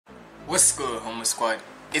What's good, Homo Squad?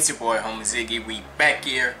 It's your boy Homo Ziggy. We back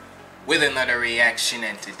here with another reaction,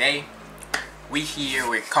 and today we here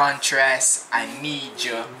with Khantrast. I Need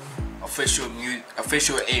Ya official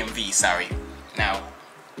AMV. Sorry. Now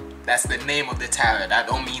that's the name of the title. That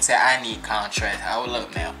don't mean that I need Khantrast. Hold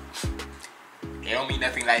up now. It don't mean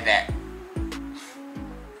nothing like that.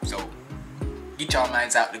 So get y'all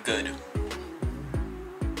minds out the gutter.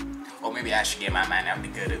 Or maybe I should get my mind out the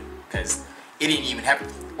gutter, because it didn't even happen.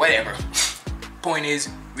 Whatever. Point is,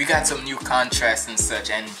 we got some new Khantrast and such,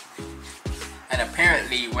 and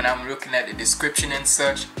apparently when I'm looking at the description and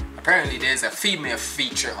such, apparently there's a female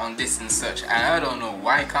feature on this and such, and I don't know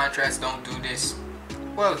why Khantrast don't do this.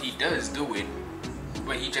 Well, he does do it,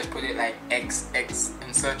 but he just put it like XX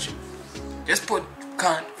and such. Just put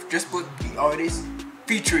the artist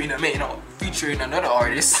featuring featuring another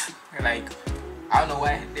artist. Like, I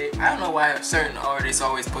don't know why certain artists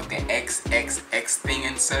always put the XXX thing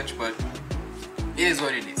and such, but it is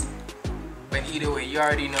what it is. But either way, you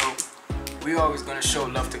already know we're always gonna show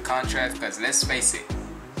love to Khantrast, because let's face it,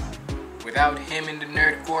 without him in the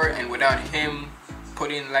nerdcore and without him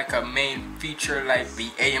putting like a main feature like the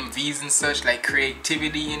AMVs and such, like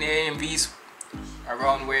creativity in the AMVs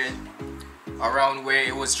around where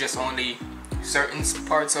it was just only certain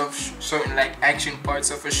parts of certain like action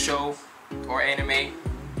parts of a show or anime,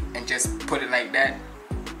 and just put it like that.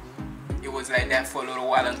 It was like that for a little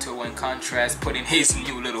while until when Khantrast put in his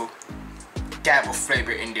new little dab of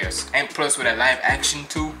flavor in there, and plus with a live action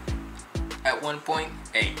too at one point.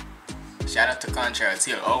 Hey, shout out to Khantrast.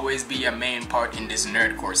 He'll always be a main part in this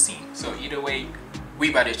nerdcore scene. So either way,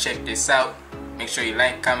 we about to check this out. Make sure you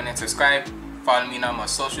like, comment, and subscribe. Follow me on all my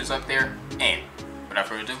socials up there, and without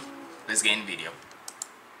further ado, let's get in the video.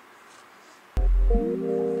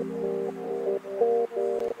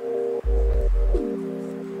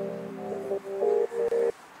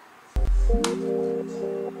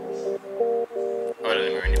 Let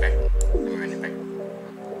me run it back.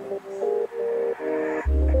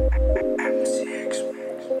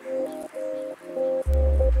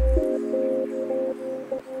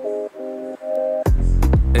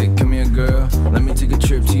 Hey, come here, girl. Let me take a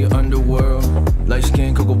trip to your underworld. Light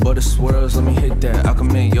skin, cocoa butter swirls. Let me hit that. I can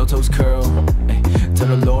make your toes curl. Hey, tell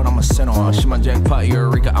the Lord I'm a sinner. Shit my jackpot,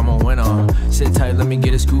 Eureka, I'm a winner. Sit tight, let me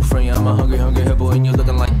get a scoop from you. I'm a hungry hippo, and you're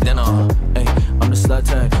looking like dinner. Hey, I'm the slut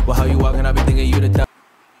type. Well, how you walking? I be thinking you the top.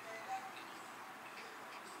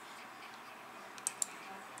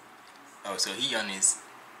 Oh, so he on his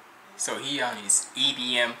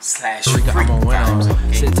EDM slash freak I'm a winner. vibes,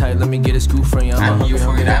 okay? Sit tight, let me get a scoop from you. I'm here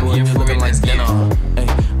for it, and you're looking like dinner. Hey,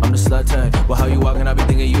 I'm the slut type. Well, how you walking? I be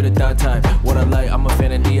thinking you the thought type. What I like, I'm a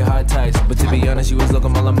fan of the high types. But to be honest, you was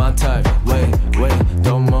looking all of my type. Wait,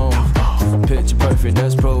 don't move. Picture perfect,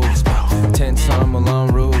 that's proof. 10-time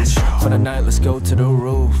Moulin Rouge. For the night, let's go to the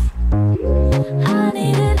roof. I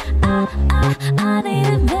need it, I need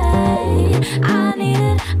it, babe. I need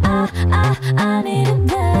it, I need it,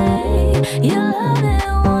 babe. Your love in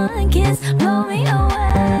one kiss blow me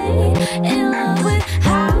away. In love with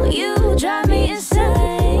how you drive me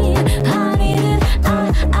insane. I need it,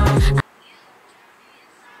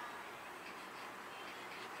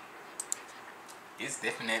 It's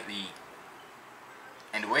definitely,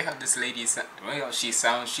 and the way how this lady, the way how she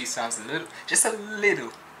sounds a little, just a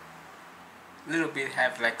little bit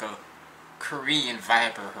have like a Korean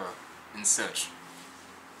vibe of her and such.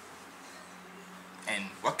 And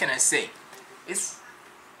what can I say? It's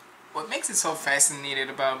what makes it so fascinated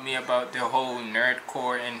about me about the whole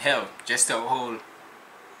nerdcore and hell, just the whole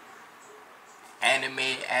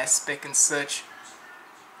anime aspect and such,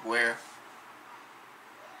 where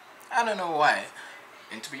I don't know why,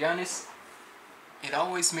 and to be honest, it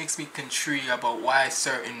always makes me intrigued about why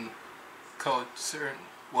certain culture,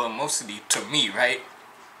 well, mostly to me, right,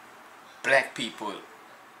 black people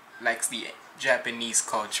likes the Japanese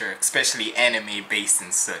culture, especially anime based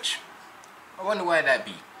and such. I wonder why that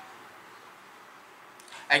be.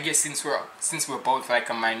 I guess since we're both like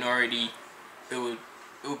a minority, it would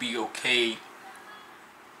be okay.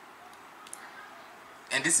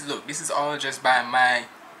 And this is all just by my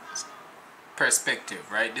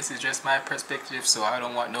perspective, right? This is just my perspective, so I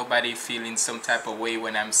don't want nobody feeling some type of way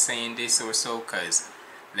when I'm saying this or so, cause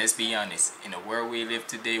let's be honest, in the world we live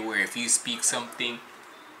today, where if you speak something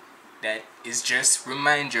that is just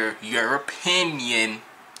your opinion,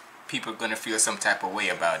 people are gonna feel some type of way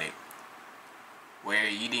about it, where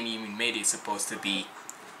you didn't even made it supposed to be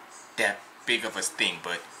that big of a thing.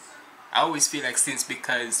 But I always feel like since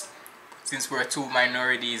we're two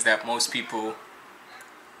minorities that most people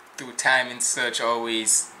through time and such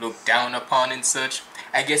always looked down upon and such,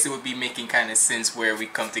 I guess it would be making kind of sense where we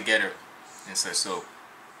come together and such. So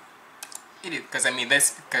it is, because I mean,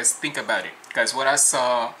 because think about it, because what I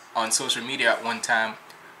saw on social media at one time,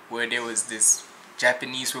 where there was this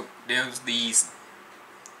Japanese, there was these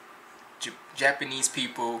Japanese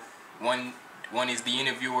people, one is the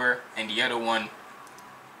interviewer and the other one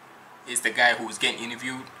is the guy who was getting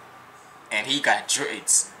interviewed, and he got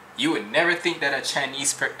dreads. You would never think that a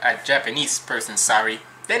Japanese person, sorry,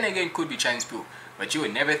 then again could be Chinese people, but you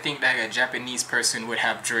would never think that a Japanese person would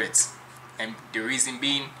have dreads. And the reason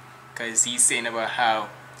being, because he's saying about how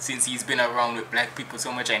since he's been around with black people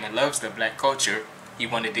so much and he loves the black culture, he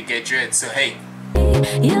wanted to get dreads. So hey,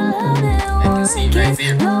 I can see it right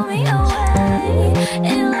there.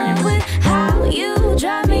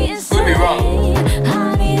 Could be wrong.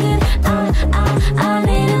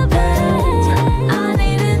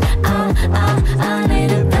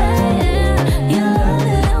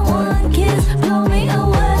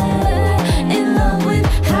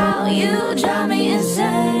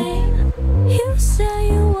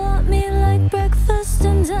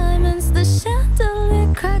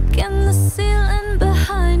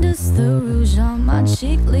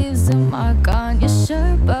 Cheek leaves a mark on your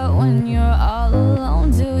shirt, but when you're all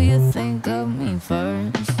alone, do you think of me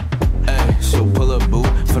first? Hey, so pull up, boo,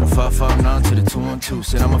 from the 559 to the 212.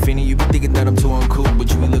 Said I'm a fiend, you be thinking that I'm too uncool, but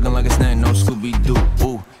you be looking like a snack, no Scooby-Doo.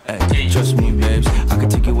 Ooh, hey, trust me, babes, I can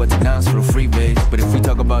take you out to dance for the free babes. But if we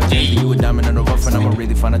talk about Jay, you a diamond in the rough, and I'ma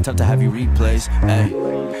really find it tough to have you replace. Hey,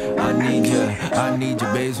 I need you,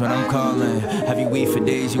 babes, when I'm calling. Have you wait for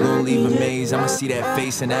days, you gon' leave a maze. I'ma see that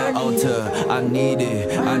face in that altar. I need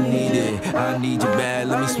it, I need you bad.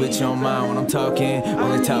 Let me switch your mind when I'm talking.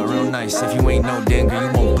 Only talk real nice. If you ain't no damn girl,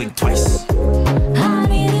 you won't blink twice. I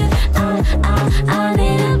need it, I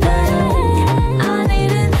need it bad. I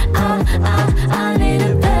need it, I need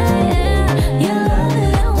it bad. You love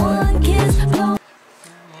it in one kiss, blow.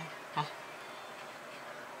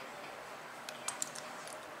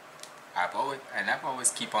 I've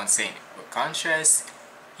always keep on saying it, but Khantrast,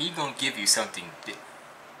 he gonna give you something.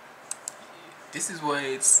 This is what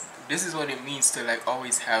it means to like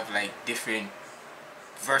always have like different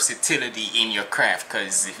versatility in your craft.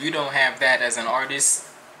 Cause if you don't have that as an artist,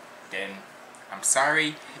 then I'm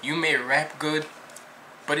sorry, you may rap good,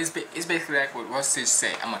 but it's basically like what Rustage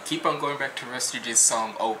said. I'm gonna keep on going back to Rustage's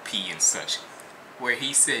song OP and such, where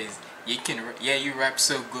he says you rap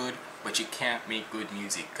so good, but you can't make good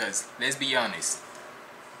music. Cause let's be honest,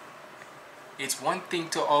 it's one thing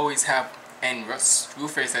to always have, and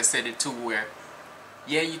Blueface has said it too, where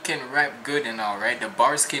yeah, you can rap good and all, right? The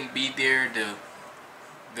bars can be there, the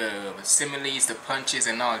similes, the punches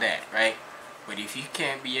and all that, right? But if you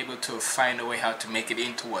can't be able to find a way how to make it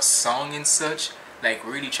into a song and such, like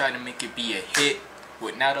really try to make it be a hit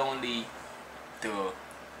with not only the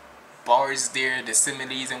bars there, the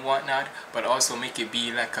similes and whatnot, but also make it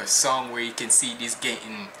be like a song where you can see this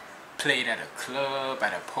getting played at a club,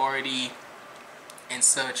 at a party and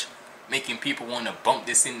such, making people want to bump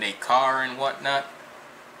this in their car and whatnot,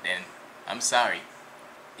 then I'm sorry,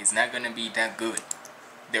 it's not gonna be that good.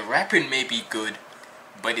 The rapping may be good,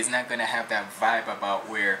 but it's not gonna have that vibe about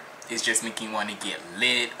where it's just making you want to get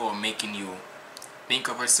lit or making you think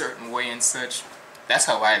of a certain way and such. That's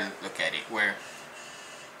how I look at it, where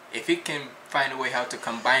if it can find a way how to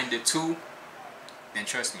combine the two, then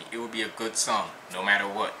trust me, it will be a good song no matter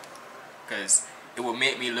what. Because it will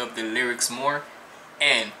make me love the lyrics more,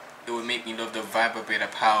 and it will make me love the vibe a bit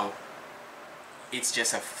of how it's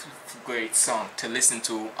just a great song to listen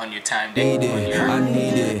to on your time day. I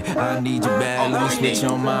need you bad. Let me switch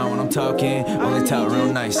your mind when I'm talking. Only talk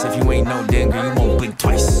real nice. If you ain't no damn girl, you won't blink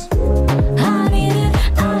twice. I need it,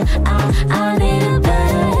 I need it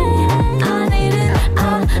bad. I need it,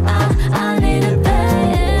 I need it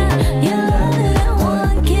bad. You love it in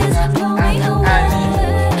one kiss, blow me away.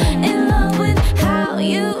 In love with how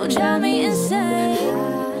you drive me insane.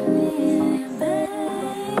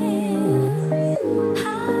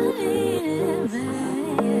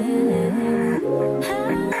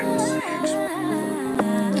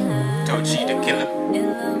 Tochi the Killer.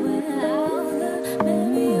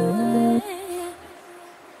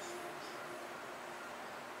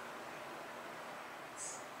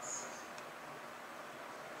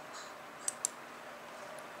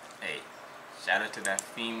 Hey, shout out to that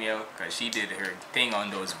female, cause she did her thing on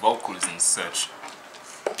those vocals and such.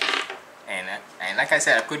 And like I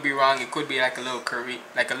said, I could be wrong. It could be like a little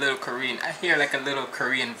Korean. I hear like a little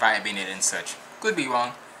Korean vibe in it and such. Could be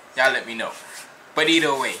wrong. Y'all let me know. But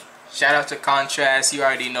either way, shout out to Khantrast. You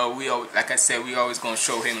already know, like I said, we always gonna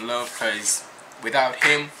show him love, cause without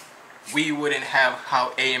him, we wouldn't have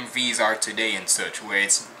how AMVs are today and such, where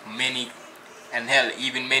it's many, and hell,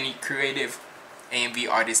 even many creative AMV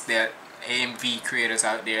artists, that AMV creators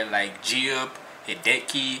out there like Giub,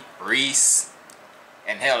 Hideki, Reese,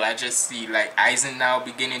 and hell, I just see like Eisen now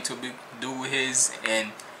beginning to do his,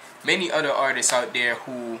 and many other artists out there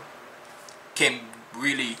who can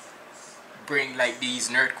really bring like these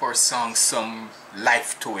nerdcore songs some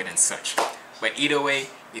life to it and such. But either way,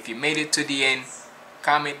 if you made it to the end,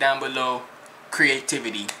 comment down below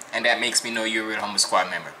creativity, and that makes me know you're a real Humble Squad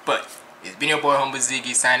member. But it's been your boy Humble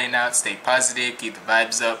Ziggy signing out. Stay positive, keep the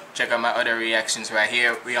vibes up. Check out my other reactions right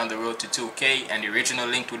here. We're on the road to 2K, and the original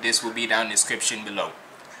link to this will be down in the description below.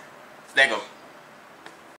 There you go.